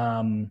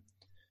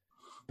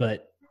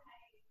 but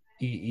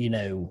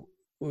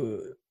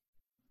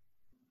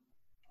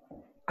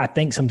I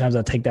think sometimes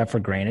I take that for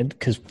granted,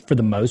 because for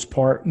the most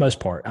part,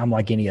 I'm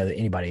like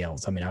anybody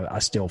else. I mean, I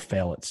still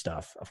fail at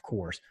stuff, of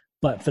course.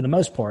 But for the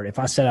most part, if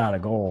I set out a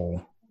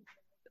goal,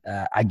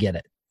 I get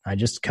it. I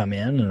just come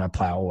in and I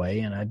plow away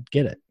and I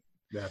get it.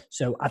 Yeah.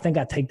 So I think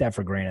I take that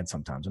for granted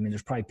sometimes. I mean,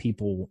 there's probably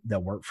people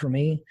that work for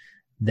me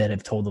that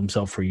have told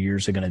themselves for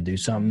years they're going to do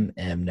something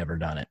and have never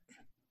done it.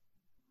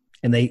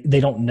 And they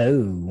don't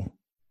know.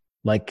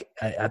 Like,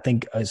 I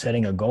think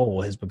setting a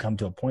goal has become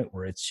to a point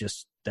where it's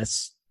just,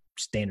 that's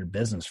standard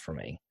business for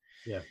me.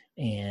 Yeah.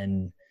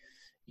 And,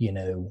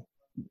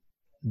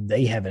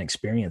 they haven't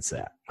experienced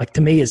that. Like,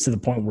 to me, it's to the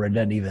point where it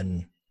doesn't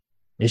even,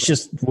 it's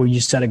just where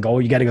you set a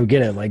goal, you got to go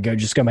get it. Like,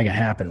 just go make it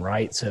happen.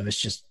 Right. So it's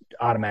just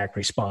automatic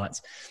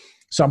response.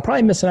 So I'm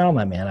probably missing out on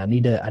that, man. I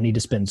need to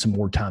spend some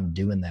more time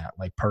doing that,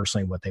 like,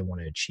 personally, what they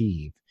want to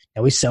achieve.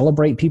 And we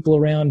celebrate people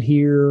around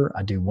here.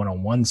 I do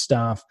one-on-one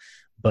stuff,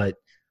 but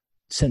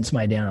sitting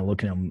somebody down and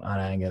looking at them,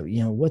 I go,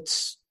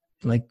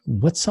 like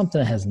what's something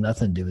that has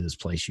nothing to do with this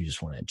place you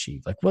just want to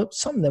achieve? Like what's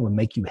something that would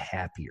make you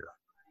happier?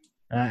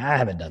 I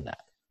haven't done that.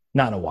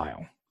 Not in a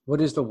while.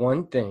 What is the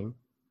one thing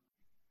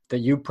that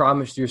you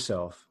promised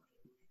yourself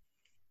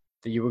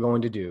that you were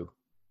going to do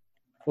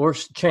or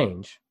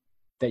change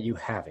that you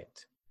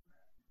haven't?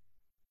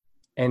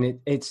 And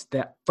it's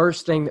that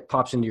first thing that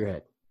pops into your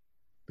head,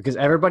 because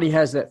everybody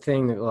has that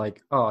thing that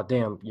like, oh,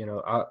 damn,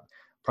 I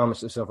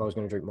promised myself I was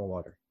going to drink more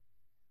water.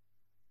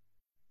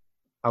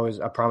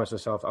 I promised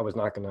myself I was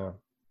not going to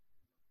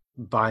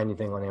buy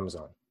anything on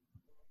Amazon.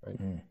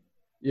 Right.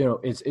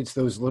 It's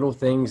those little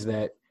things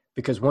that,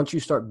 because once you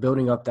start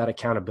building up that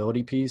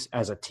accountability piece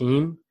as a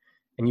team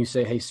and you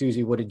say, hey,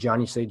 Susie, what did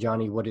Johnny say?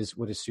 Johnny, what is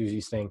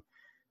Susie's thing?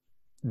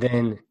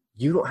 Then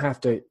you don't have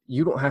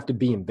to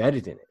be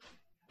embedded in it.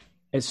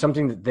 It's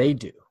something that they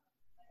do.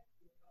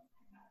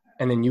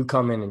 And then you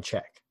come in and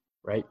check,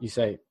 right? You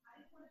say,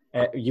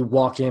 you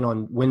walk in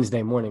on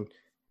Wednesday morning.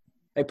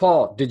 Hey,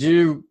 Paul, what'd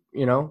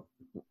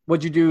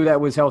you do that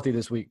was healthy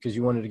this week? Because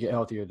you wanted to get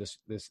healthier this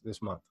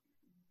month.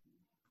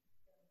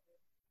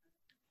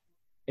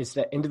 It's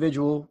that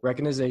individual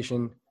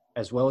recognition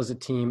as well as a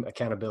team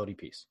accountability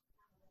piece.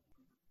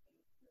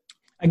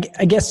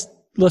 I guess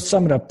let's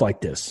sum it up like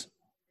this.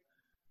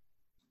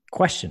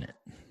 Question it.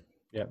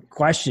 Yeah.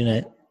 Question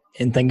it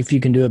and think if you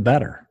can do it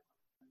better.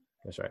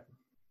 That's right.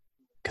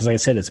 Because like I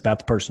said, it's about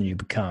the person you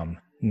become,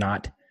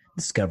 not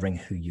discovering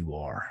who you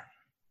are.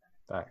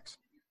 Facts.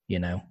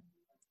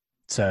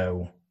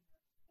 So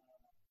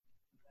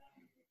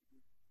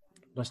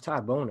let's tie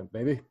a bone it,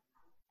 baby.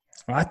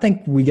 I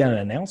think we got an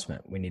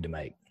announcement we need to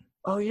make.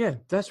 Oh, yeah,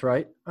 that's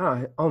right.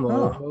 I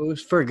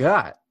almost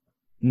forgot.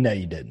 No,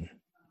 you didn't.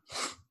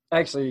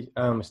 Actually,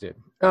 I almost did.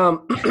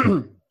 All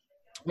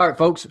right,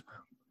 folks, a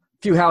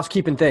few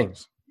housekeeping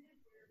things.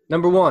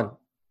 Number one,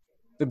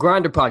 the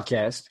Grinder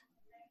Podcast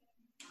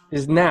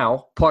is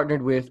now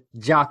partnered with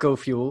Jocko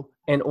Fuel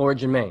and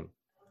Origin Maine.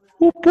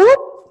 Whoop, whoop.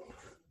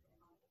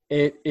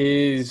 It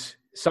is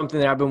something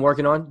that I've been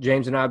working on.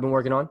 James and I have been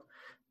working on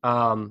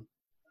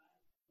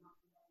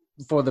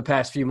for the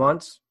past few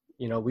months.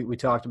 We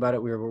talked about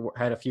it. We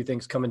had a few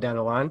things coming down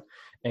the line,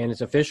 and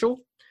it's official.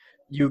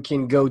 You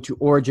can go to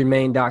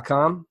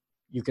originmaine.com.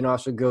 You can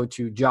also go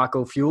to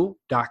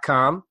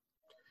jockofuel.com,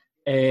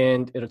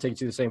 and it'll take you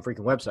to the same freaking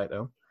website,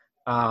 though.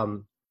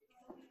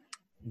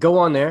 Go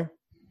on there,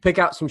 pick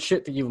out some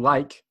shit that you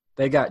like.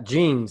 They got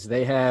jeans.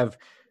 They have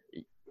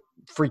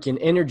freaking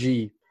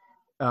energy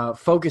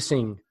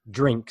focusing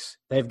drinks.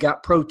 They've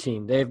got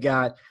protein. They've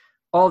got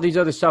all these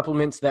other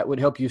supplements that would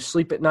help you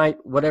sleep at night,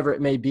 whatever it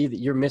may be that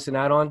you're missing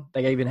out on.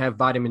 They even have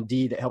vitamin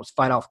D that helps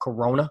fight off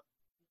corona.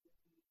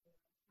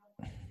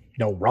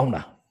 No,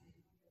 Rona.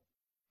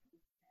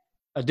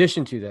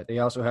 Addition to that, they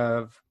also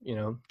have,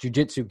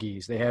 jiu-jitsu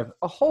gis. They have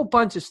a whole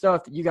bunch of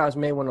stuff that you guys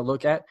may want to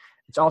look at.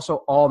 It's also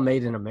all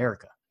made in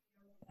America.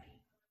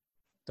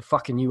 The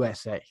fucking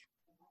USA.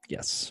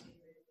 Yes.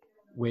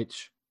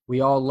 Which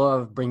we all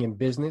love bringing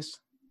business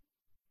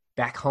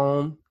back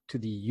home to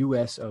the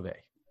US of A.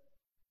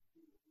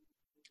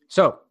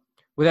 So,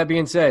 with that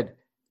being said,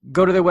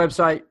 go to their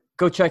website,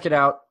 go check it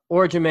out,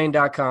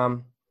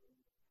 originmaine.com.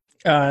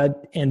 And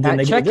then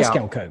they get a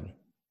discount code.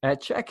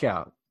 At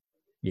checkout.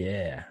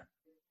 Yeah.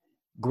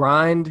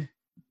 Grind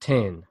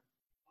 10.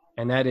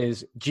 And that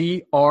is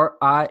GRIND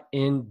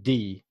 10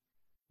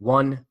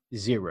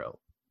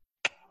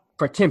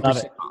 for 10%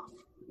 off.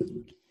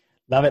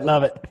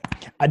 Love it.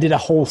 I did a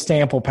whole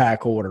sample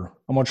pack order.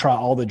 I'm going to try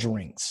all the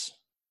drinks.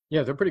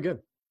 Yeah, they're pretty good.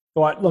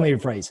 Well, let me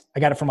rephrase.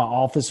 I got it from my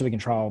office so we can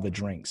try all the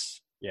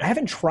drinks. Yeah. I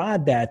haven't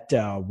tried that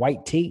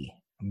white tea.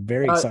 I'm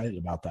very excited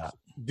about that.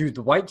 Dude,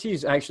 the white tea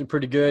is actually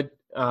pretty good.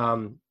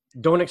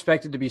 Don't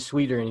expect it to be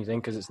sweet or anything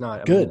because it's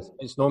not. Good.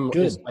 It's normal.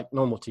 Good. It's like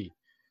normal tea.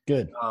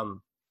 Good.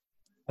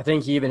 I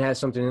think he even has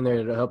something in there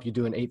that'll help you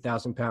do an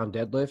 8,000-pound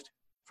deadlift,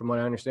 from what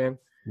I understand.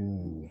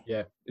 Ooh.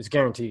 Yeah, it's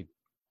guaranteed.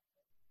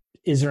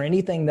 Is there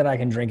anything that I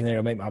can drink in there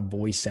to make my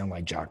voice sound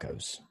like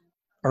Jocko's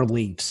or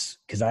Leafs?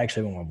 Because I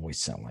actually want my voice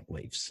to sound like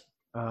Leafs.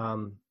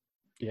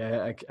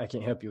 Yeah, I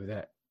can't help you with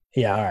that.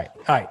 Yeah, all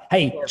right.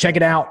 Hey, check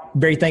it out.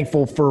 Very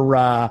thankful for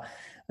a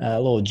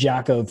little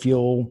Jocko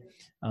Fuel.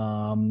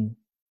 And,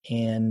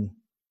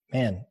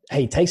 man,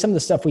 hey, take some of the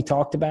stuff we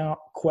talked about,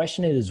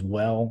 question it as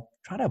well.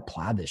 Try to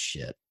apply this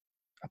shit.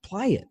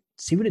 Apply it.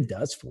 See what it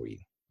does for you.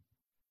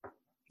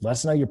 Let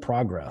us know your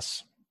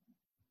progress.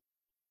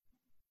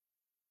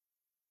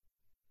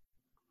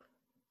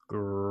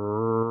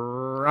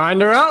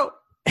 Grinder out.